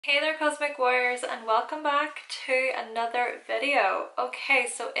Hey there Cosmic Warriors, and welcome back to another video. Okay,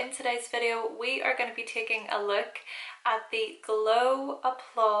 so in today's video we are going to be taking a look at the glow,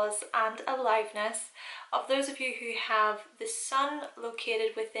 applause and aliveness of those of you who have the sun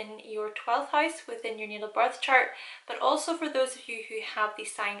located within your 12th house, within your natal birth chart, but also for those of you who have the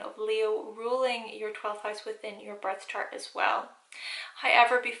sign of Leo ruling your 12th house within your birth chart as well.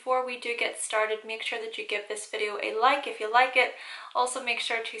 However, before we do get started, make sure that you give this video a like if you like it. Also make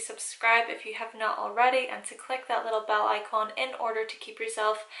sure to subscribe if you have not already, and to click that little bell icon in order to keep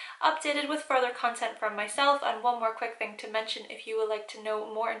yourself updated with further content from myself. And one more quick thing to mention: if you would like to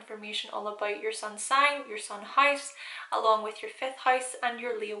know more information all about your sun sign, your sun house, along with your 5th house and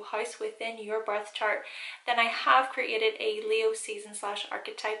your Leo house within your birth chart, then I have created a Leo season /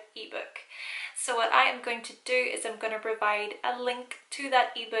 archetype ebook. So what I am going to do is I'm going to provide a link to that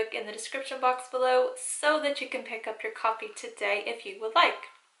ebook in the description box below so that you can pick up your copy today if you would like.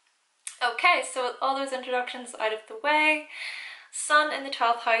 Okay, so with all those introductions out of the way, Sun in the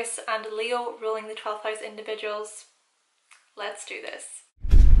 12th house and Leo ruling the 12th house individuals, let's do this.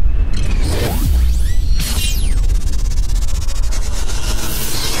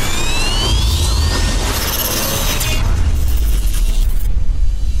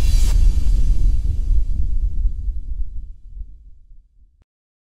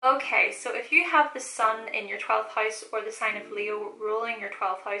 Okay, so if you have the sun in your 12th house or the sign of Leo ruling your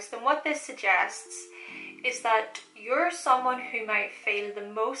 12th house, then what this suggests is that you're someone who might feel the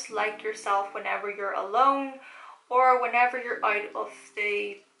most like yourself whenever you're alone or whenever you're out of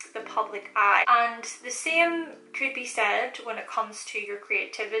the public eye. And the same could be said when it comes to your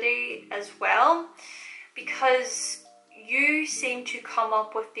creativity as well, because you seem to come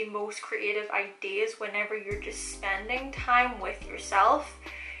up with the most creative ideas whenever you're just spending time with yourself.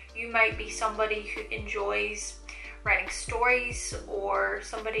 You might be somebody who enjoys writing stories, or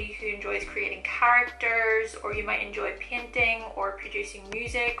somebody who enjoys creating characters, or you might enjoy painting or producing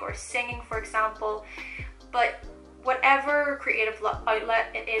music or singing, for example. But whatever creative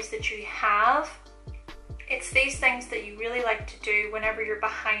outlet it is that you have, it's these things that you really like to do whenever you're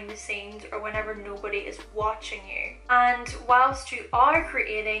behind the scenes or whenever nobody is watching you. And whilst you are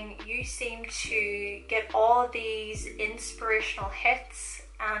creating, you seem to get all these inspirational hits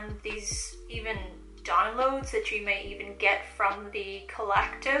and these even downloads that you may even get from the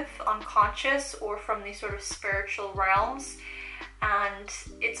collective unconscious or from these sort of spiritual realms. And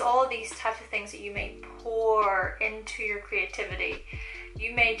it's all these types of things that you may pour into your creativity.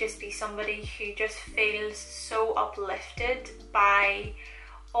 You may just be somebody who just feels so uplifted by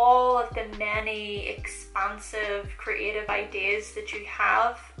all of the many expansive creative ideas that you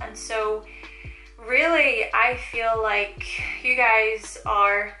have. And so really, I feel like you guys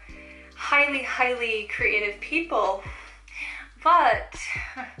are highly creative people. But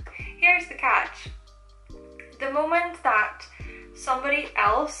here's the catch. The moment that somebody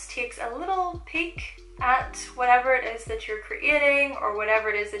else takes a little peek at whatever it is that you're creating or whatever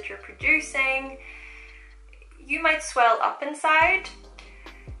it is that you're producing, you might swell up inside.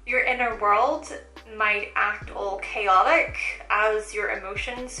 Your inner world might act all chaotic as your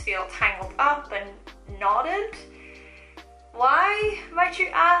emotions feel tangled up and knotted. Why, might you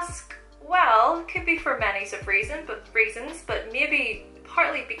ask? Well, it could be for many of reasons, but maybe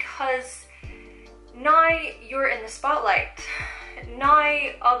partly because now you're in the spotlight. Now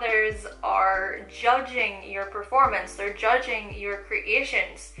others are judging your performance, they're judging your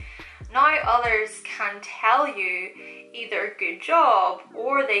creations. Now others can tell you either good job,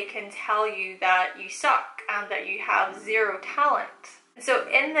 or they can tell you that you suck and that you have zero talent. So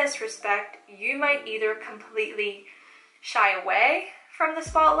in this respect, you might either completely shy away from the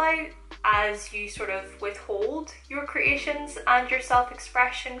spotlight as you sort of withhold your creations and your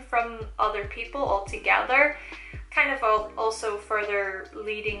self-expression from other people altogether, kind of also further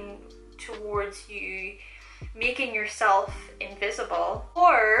leading towards you making yourself invisible.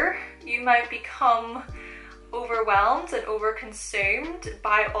 Or you might become overwhelmed and overconsumed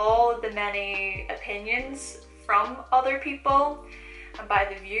by all the many opinions from other people and by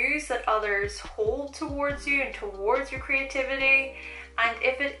the views that others hold towards you and towards your creativity. And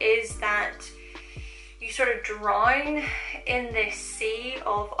if it is that you sort of drown in this sea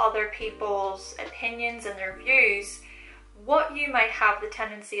of other people's opinions and their views, what you might have the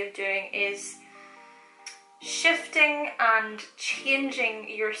tendency of doing is shifting and changing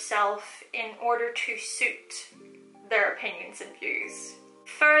yourself in order to suit their opinions and views,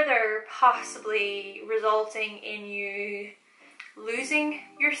 further possibly resulting in you losing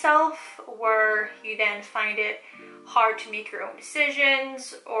yourself, where you then find it hard to make your own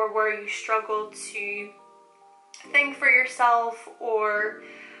decisions, or where you struggle to think for yourself, or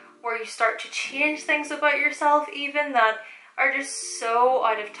you start to change things about yourself even that are just so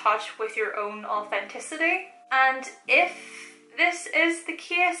out of touch with your own authenticity. And if this is the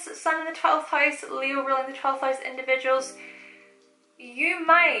case, Sun in the 12th house, Leo ruling the 12th house individuals, you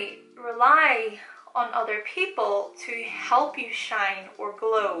might rely on other people to help you shine or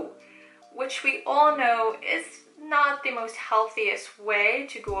glow, which we all know is not the most healthiest way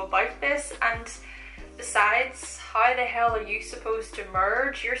to go about this. And besides, how the hell are you supposed to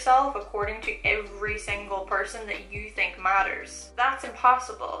merge yourself according to every single person that you think matters? That's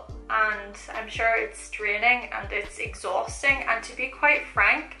impossible, and I'm sure it's draining and it's exhausting. And to be quite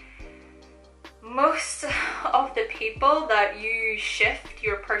frank, most of the people that you shift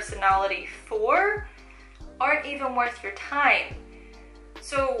your personality for aren't even worth your time.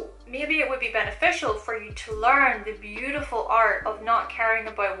 So maybe it would be beneficial for you to learn the beautiful art of not caring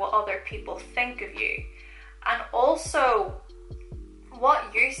about what other people think of you. And also,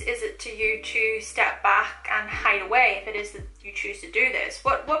 what use is it to you to step back and hide away if it is that you choose to do this?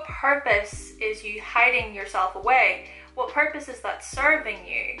 What purpose is you hiding yourself away? What purpose is that serving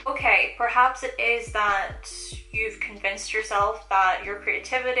you? Okay, perhaps it is that you've convinced yourself that your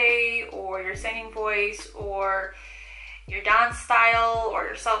creativity or your singing voice or your dance style or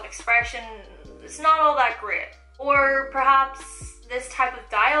your self-expression is not all that great. Or perhaps this type of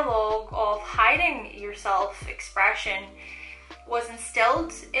dialogue of hiding your self-expression was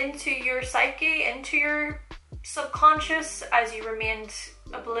instilled into your psyche, into your subconscious as you remained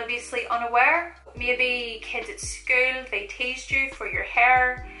obliviously unaware. Maybe kids at school, they teased you for your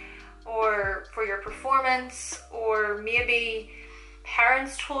hair or for your performance, or maybe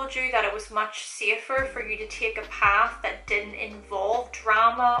parents told you that it was much safer for you to take a path that didn't involve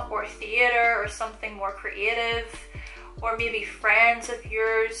drama or theatre or something more creative. Or maybe friends of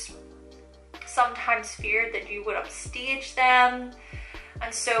yours sometimes feared that you would upstage them,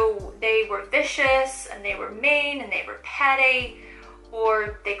 and so they were vicious and they were mean and they were petty,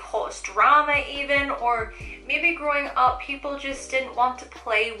 or they caused drama even. Or maybe growing up people just didn't want to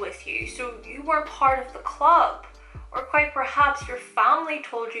play with you, so you weren't part of the club. Or quite perhaps your family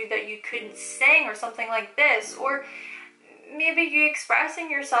told you that you couldn't sing or something like this. Or maybe you expressing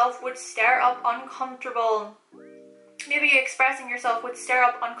yourself would stir up uncomfortable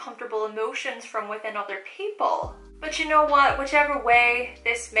emotions from within other people. But you know what? Whichever way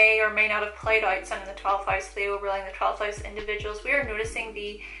this may or may not have played out, Sun in the 12th house, Leo ruling the 12th house individuals, we are noticing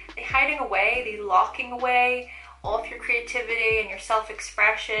the hiding away, the locking away of your creativity and your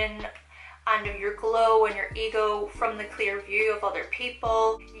self-expression and of your glow and your ego from the clear view of other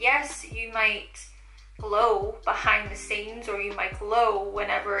people. Yes, you might glow behind the scenes, or you might glow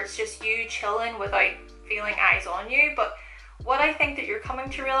whenever it's just you chilling without feeling eyes on you, but what I think that you're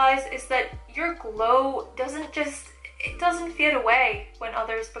coming to realize is that your glow doesn't fade away when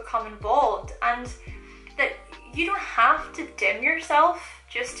others become involved, and that you don't have to dim yourself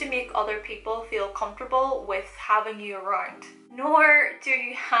just to make other people feel comfortable with having you around. Nor do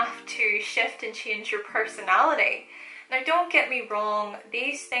you have to shift and change your personality. Now, don't get me wrong,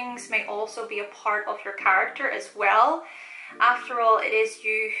 these things may also be a part of your character as well. After all, it is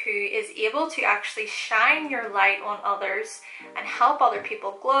you who is able to actually shine your light on others and help other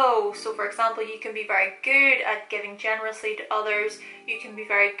people glow. So for example, you can be very good at giving generously to others, you can be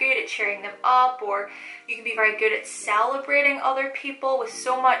very good at cheering them up, or you can be very good at celebrating other people with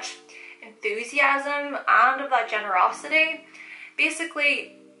so much enthusiasm and of that generosity.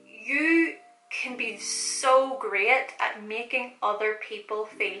 Basically, you can be so great at making other people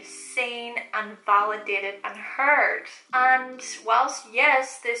feel seen and validated and heard. And whilst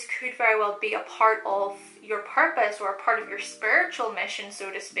yes, this could very well be a part of your purpose or a part of your spiritual mission,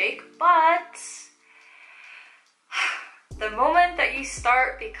 so to speak, but the moment that you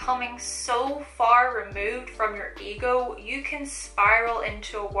start becoming so far removed from your ego, you can spiral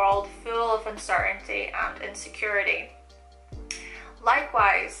into a world full of uncertainty and insecurity.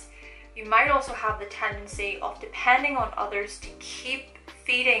 Likewise, you might also have the tendency of depending on others to keep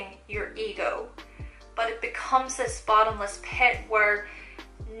feeding your ego, but it becomes this bottomless pit where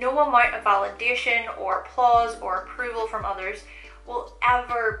no amount of validation or applause or approval from others will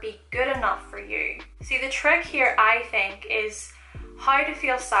ever be good enough for you. See, the trick here, I think, is how to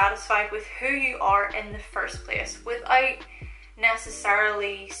feel satisfied with who you are in the first place without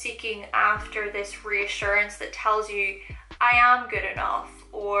necessarily seeking after this reassurance that tells you, I am good enough,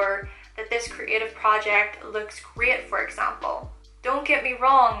 or that this creative project looks great, for example. Don't get me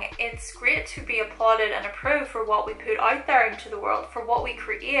wrong, it's great to be applauded and approved for what we put out there into the world, for what we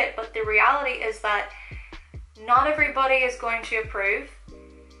create, but the reality is that not everybody is going to approve.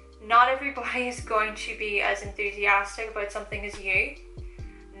 Not everybody is going to be as enthusiastic about something as you.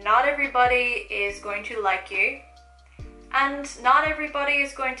 Not not everybody is going to like you, and not everybody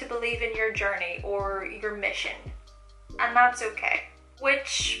is going to believe in your journey or your mission, and that's okay.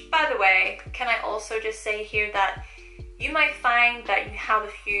 Which, by the way, can I also just say here that you might find that you have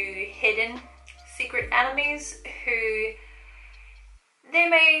a few hidden secret enemies who they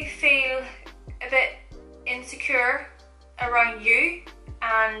may feel a bit insecure around you,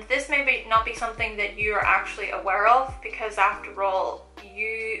 and this may not be something that you are actually aware of, because after all,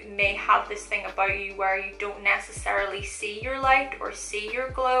 you may have this thing about you where you don't necessarily see your light or see your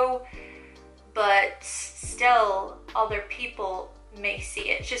glow, but still other people may see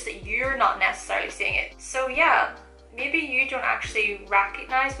it. It's just that you're not necessarily seeing it. So yeah, maybe you don't actually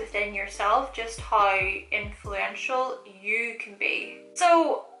recognize within yourself just how influential you can be.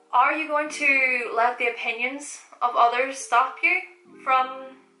 So are you going to let the opinions of others stop you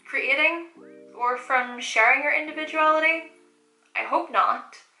from creating or from sharing your individuality? I hope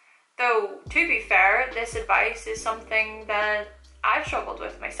not. Though, to be fair, this advice is something that I've struggled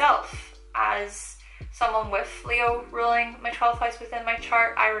with myself. As someone with Leo ruling my 12th house within my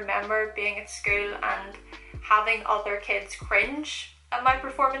chart, I remember being at school and having other kids cringe at my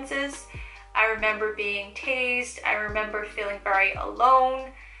performances. I remember being teased. I remember feeling very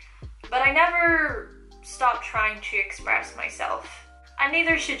alone. But I never stopped trying to express myself. And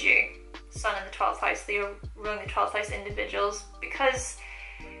neither should you, Sun in the 12th house, Leo ruling the 12th house individuals, because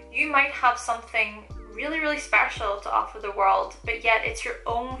you might have something really, really special to offer the world, but yet it's your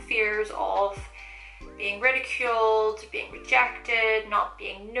own fears of being ridiculed, being rejected, not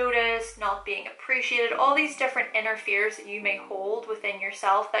being noticed, not being appreciated, all these different inner fears that you may hold within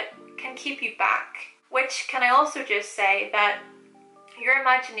yourself that can keep you back. Which, can I also just say that your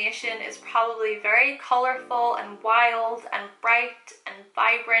imagination is probably very colorful and wild and bright and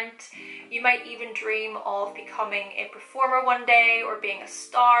vibrant. You might even dream of becoming a performer one day, or being a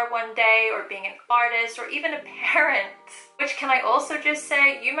star one day, or being an artist, or even a parent. Which, can I also just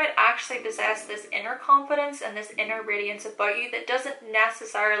say, you might actually possess this inner confidence and this inner radiance about you that doesn't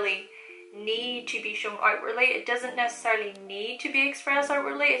necessarily need to be shown outwardly. It doesn't necessarily need to be expressed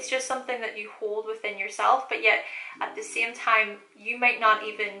outwardly. It's just something that you hold within yourself, but yet at the same time you might not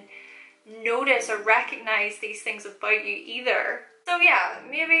even notice or recognize these things about you either. So yeah,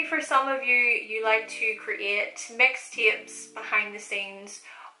 maybe for some of you, you like to create mixtapes behind the scenes,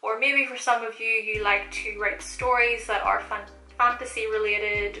 or maybe for some of you, you like to write stories that are fantasy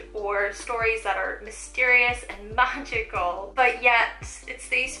related, or stories that are mysterious and magical, but yet it's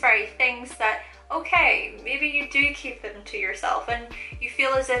these very things that, okay, maybe you do keep them to yourself and you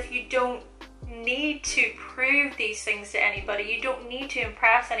feel as if you don't need to prove these things to anybody. You don't need to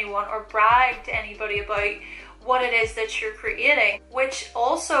impress anyone or brag to anybody about what it is that you're creating. Which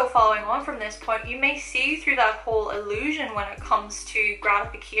also, following on from this point, you may see through that whole illusion when it comes to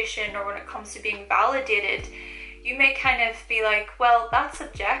gratification or when it comes to being validated. You may kind of be like, well, that's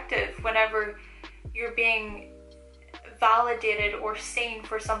subjective whenever you're being validated or seen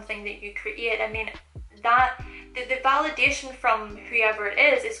for something that you create. I mean, that the validation from whoever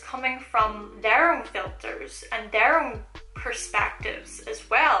it is coming from their own filters and their own perspectives as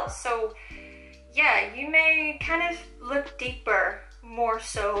well. So yeah, you may kind of look deeper, more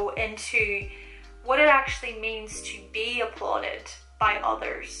so, into what it actually means to be applauded by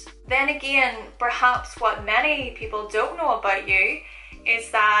others. Then again, perhaps what many people don't know about you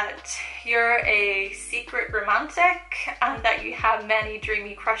is that you're a secret romantic and that you have many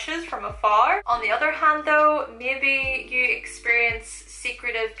dreamy crushes from afar. On the other hand though, maybe you experience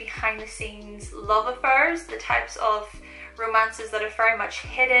secretive behind the scenes love affairs, the types of romances that are very much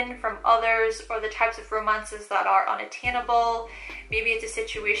hidden from others, or the types of romances that are unattainable. Maybe it's a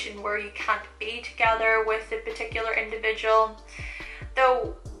situation where you can't be together with a particular individual.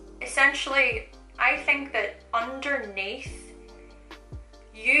 Though, essentially, I think that underneath,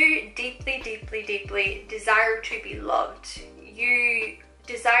 you deeply, deeply, deeply desire to be loved. You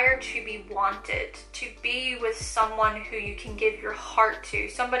desire to be wanted, to be with someone who you can give your heart to,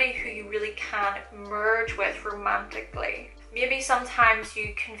 somebody who you really can merge with romantically. Maybe sometimes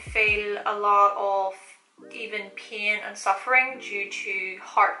you can feel a lot of even pain and suffering due to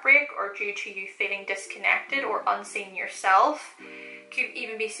heartbreak, or due to you feeling disconnected or unseen yourself. Could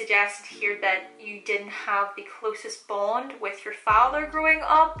even be suggested here that you didn't have the closest bond with your father growing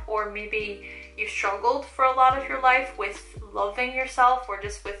up, or maybe you struggled for a lot of your life with loving yourself or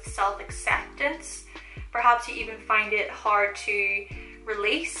just with self-acceptance. Perhaps you even find it hard to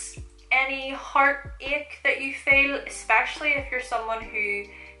release any heartache that you feel, especially if you're someone who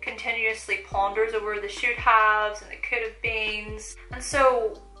continuously ponders over the should haves and the could have beens. And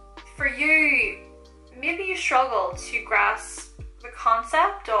so for you, maybe you struggle to grasp the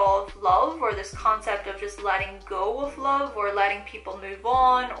concept of love, or this concept of just letting go of love, or letting people move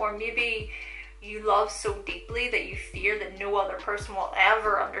on, or maybe you love so deeply that you fear that no other person will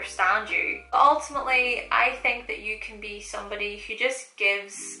ever understand you. Ultimately, I think that you can be somebody who just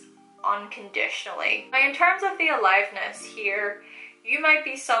gives unconditionally. Now, in terms of the aliveness here, you might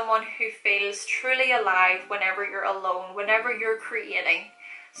be someone who feels truly alive whenever you're alone, whenever you're creating.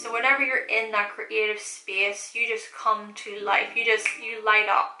 So whenever you're in that creative space, you just come to life, you light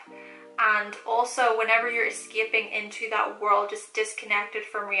up. And also whenever you're escaping into that world, just disconnected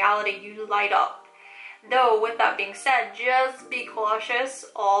from reality, you light up. Though with that being said, just be cautious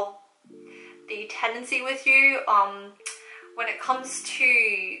of the tendency with you when it comes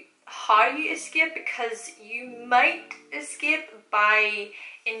to how you escape, because you might escape by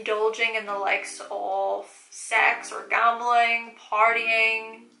indulging in the likes of sex or gambling,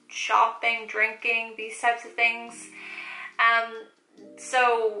 partying, shopping, drinking, these types of things.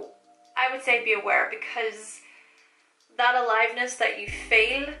 So I would say be aware, because that aliveness that you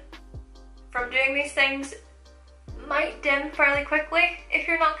feel from doing these things might dim fairly quickly if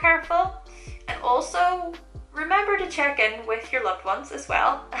you're not careful. And also remember to check in with your loved ones as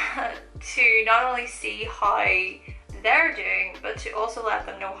well to not only see how they're doing, but to also let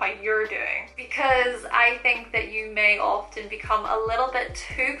them know how you're doing. Because I think that you may often become a little bit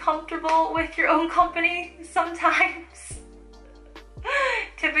too comfortable with your own company sometimes.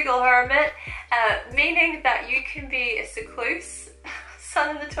 Typical hermit, meaning that you can be a secluse.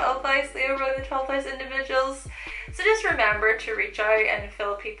 Sun in the 12th house, Leo ruling the 12th house individuals. So just remember to reach out and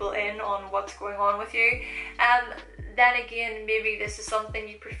fill people in on what's going on with you. Then again, maybe this is something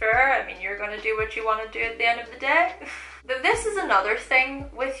you prefer. I mean, you're going to do what you want to do at the end of the day. But this is another thing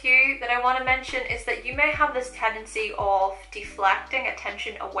with you that I want to mention, is that you may have this tendency of deflecting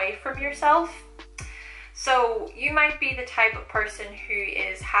attention away from yourself. So you might be the type of person who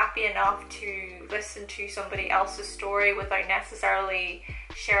is happy enough to listen to somebody else's story without necessarily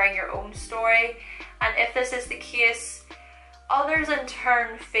sharing your own story. And if this is the case, others in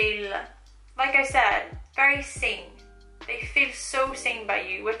turn feel, like I said, very seen. They feel so seen by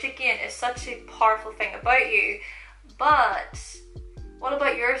you, which again is such a powerful thing about you. But what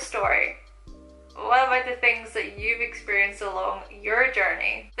about your story? What about the things that you've experienced along your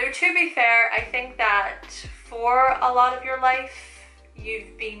journey? Though to be fair, I think that for a lot of your life,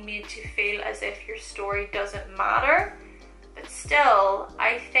 you've been made to feel as if your story doesn't matter. But still,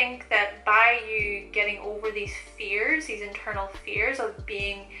 I think that by you getting over these fears, these internal fears of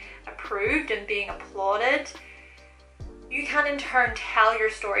being approved and being applauded, you can in turn tell your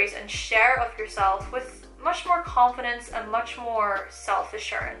stories and share of yourself with much more confidence and much more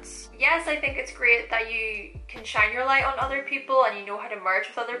self-assurance. Yes, I think it's great that you can shine your light on other people and you know how to merge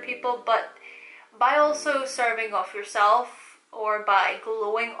with other people, but by also serving off yourself or by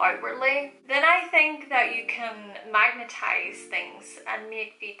glowing outwardly, then I think that you can magnetize things and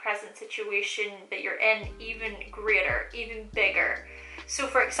make the present situation that you're in even greater, even bigger. So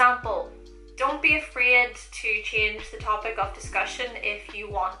for example, don't be afraid to change the topic of discussion if you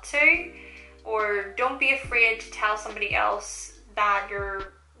want to, or don't be afraid to tell somebody else that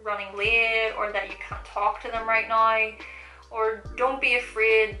you're running late or that you can't talk to them right now, or don't be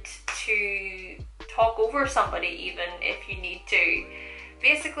afraid to talk over somebody even if you need to.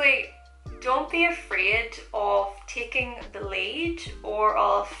 Basically, don't be afraid of taking the lead or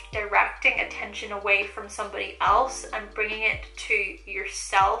of directing attention away from somebody else and bringing it to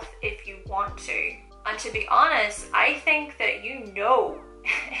yourself if you want to. And to be honest, I think that you know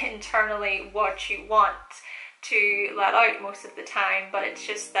internally what you want to let out most of the time, but it's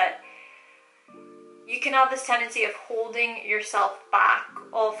just that you can have this tendency of holding yourself back,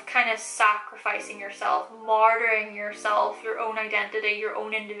 of kind of sacrificing yourself, martyring yourself, your own identity, your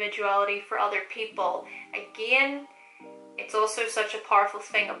own individuality for other people. Again, it's also such a powerful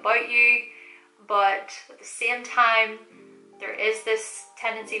thing about you, but at the same time, there is this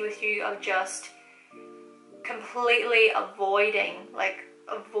tendency with you of just completely avoiding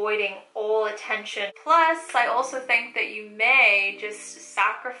all attention. Plus, I also think that you may just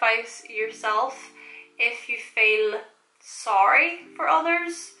sacrifice yourself if you feel sorry for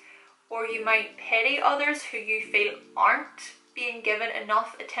others, or you might pity others who you feel aren't being given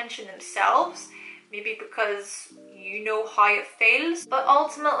enough attention themselves, maybe because you know how it feels. But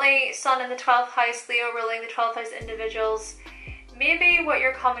ultimately, Sun in the 12th house, Leo ruling the 12th house individuals, maybe what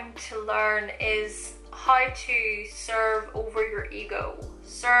you're coming to learn is how to serve over your ego,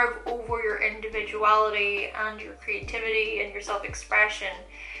 serve over your individuality and your creativity and your self-expression,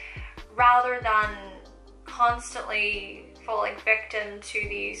 rather than constantly falling victim to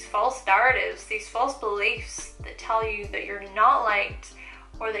these false narratives, these false beliefs that tell you that you're not liked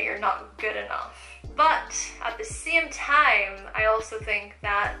or that you're not good enough. But at the same time, I also think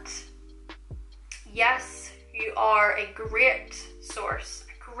that yes, you are a great source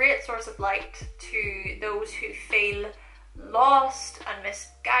of light to those who feel lost and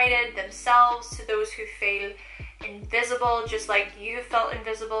misguided themselves, to those who feel invisible, just like you felt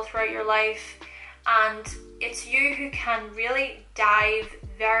invisible throughout your life. And it's you who can really dive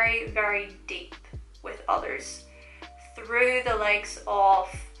very, very deep with others through the likes of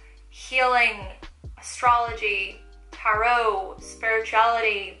healing, astrology, tarot,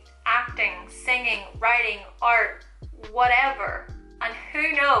 spirituality, acting, singing, writing, art, whatever. And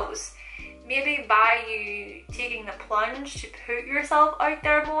who knows, maybe by you taking the plunge to put yourself out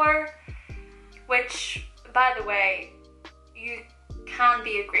there more, which, by the way, you can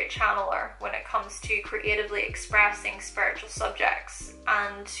be a great channeler when it comes to creatively expressing spiritual subjects,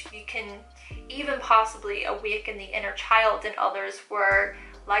 and you can even possibly awaken the inner child in others where,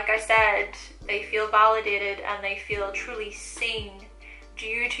 like I said, they feel validated and they feel truly seen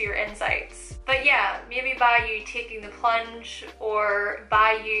due to your insights. But yeah, maybe by you taking the plunge, or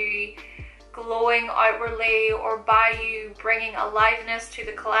by you glowing outwardly, or by you bringing aliveness to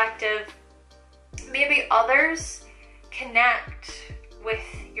the collective, maybe others connect with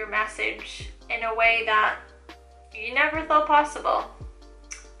your message in a way that you never thought possible.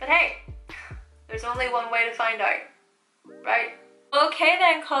 But hey, there's only one way to find out, right? Okay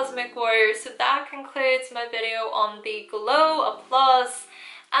then, Cosmic Warriors, so that concludes my video on the glow, applause,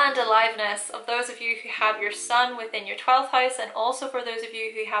 and aliveness of those of you who have your sun within your 12th house, and also for those of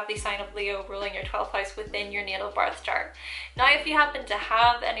you who have the sign of Leo ruling your 12th house within your natal birth chart. Now, if you happen to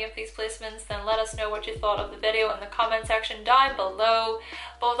have any of these placements, then let us know what you thought of the video in the comment section down below.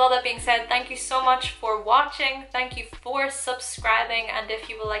 But with all that being said, thank you so much for watching, thank you for subscribing, and if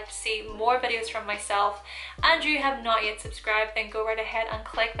you would like to see more videos from myself and you have not yet subscribed, then go right ahead and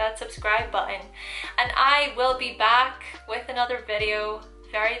click that subscribe button. And I will be back with another video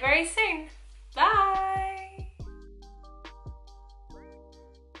very, very soon. Bye!